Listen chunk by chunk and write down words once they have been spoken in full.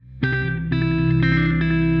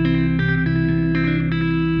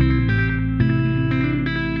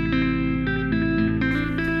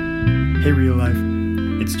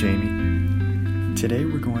Today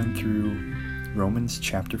we're going through Romans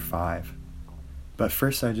chapter 5. But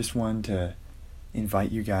first I just wanted to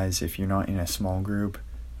invite you guys, if you're not in a small group,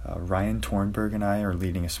 Ryan Tornberg and I are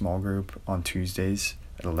leading a small group on Tuesdays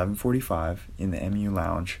at 11:45 in the MU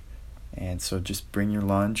Lounge. And so just bring your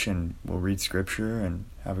lunch and we'll read scripture and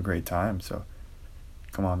have a great time. So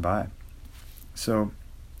come on by. So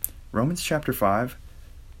Romans chapter 5,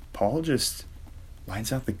 Paul just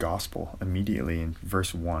lines out the gospel immediately in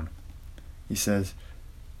verse 1. He says,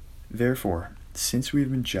 "Therefore, since we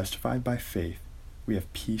have been justified by faith, we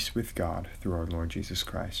have peace with God through our Lord Jesus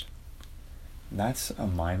Christ." That's a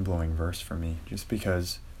mind-blowing verse for me, just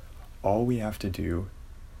because all we have to do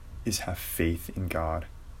is have faith in God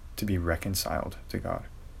to be reconciled to God.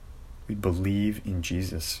 We believe in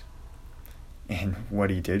Jesus and what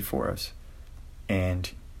he did for us,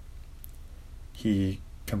 and he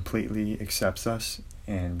completely accepts us,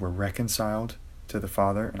 and we're reconciled to the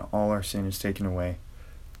Father, and all our sin is taken away.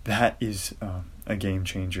 That is a game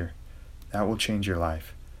changer. That will change your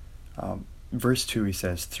life. Verse 2, he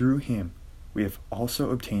says, "Through him we have also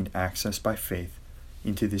obtained access by faith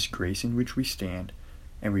into this grace in which we stand,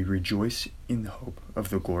 and we rejoice in the hope of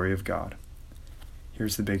the glory of God."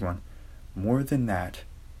 Here's the big one. "More than that,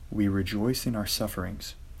 we rejoice in our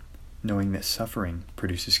sufferings, knowing that suffering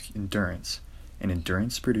produces endurance, and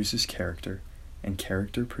endurance produces character, and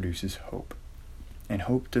character produces hope. And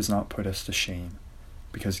hope does not put us to shame,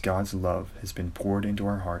 because God's love has been poured into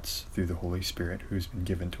our hearts through the Holy Spirit who has been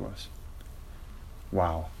given to us."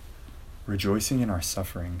 Wow. Rejoicing in our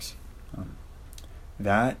sufferings.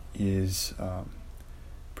 That is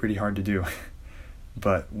pretty hard to do.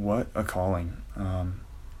 But what a calling.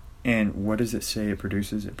 And what does it say it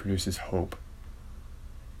produces? It produces hope.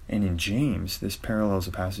 And in James, this parallels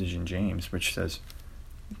a passage in James which says,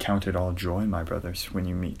 "Count it all joy, my brothers, when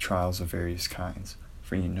you meet trials of various kinds,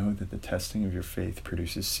 for you know that the testing of your faith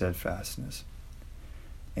produces steadfastness."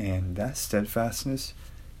 And that steadfastness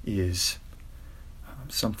is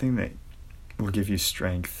something that will give you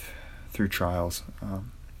strength through trials.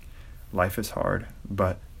 Life is hard,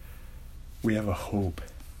 but we have a hope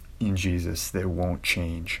in Jesus that won't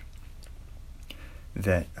change.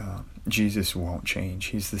 That Jesus won't change.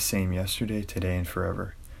 He's the same yesterday, today, and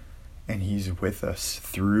forever. And he's with us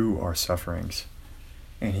through our sufferings.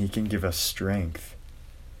 And he can give us strength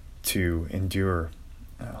to endure.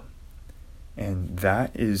 And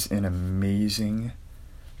that is an amazing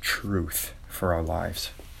truth for our lives.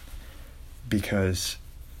 Because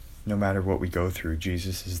no matter what we go through,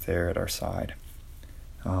 Jesus is there at our side.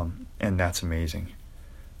 And that's amazing.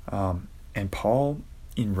 And Paul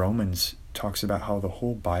in Romans talks about how the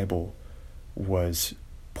whole Bible was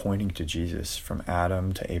pointing to Jesus, from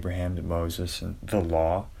Adam to Abraham to Moses, and the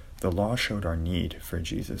law. The law showed our need for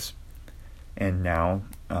Jesus. And now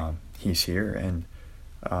he's here, and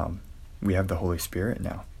we have the Holy Spirit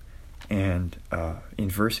now. And in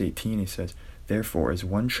verse 18 he says, "Therefore, as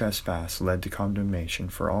one trespass led to condemnation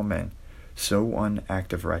for all men, so one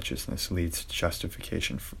act of righteousness leads to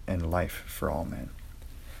justification and life for all men."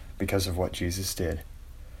 Because of what Jesus did.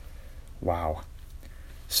 Wow.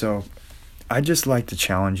 So I'd just like to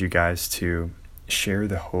challenge you guys to share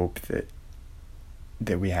the hope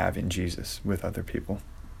that we have in Jesus with other people.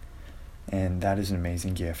 And that is an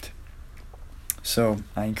amazing gift. So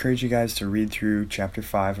I encourage you guys to read through chapter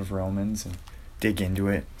 5 of Romans and dig into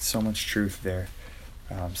it. So much truth there.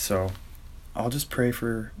 So I'll just pray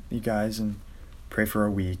for you guys and pray for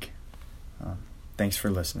our week. Thanks for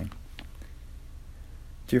listening.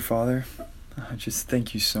 Dear Father, I just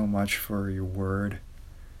thank you so much for your word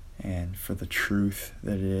and for the truth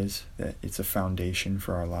that it is, that it's a foundation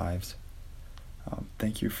for our lives.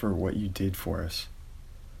 Thank you for what you did for us,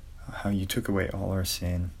 how you took away all our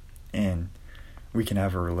sin, and we can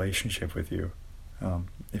have a relationship with you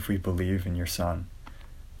if we believe in your Son.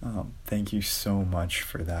 Thank you so much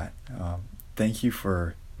for that. Thank you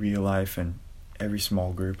for Real Life and every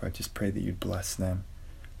small group. I just pray that you'd bless them,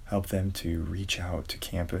 help them to reach out to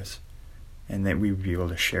campus, and that we would be able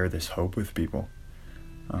to share this hope with people.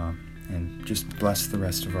 And just bless the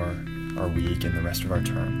rest of our week and the rest of our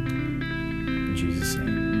term. In Jesus'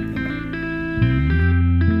 name.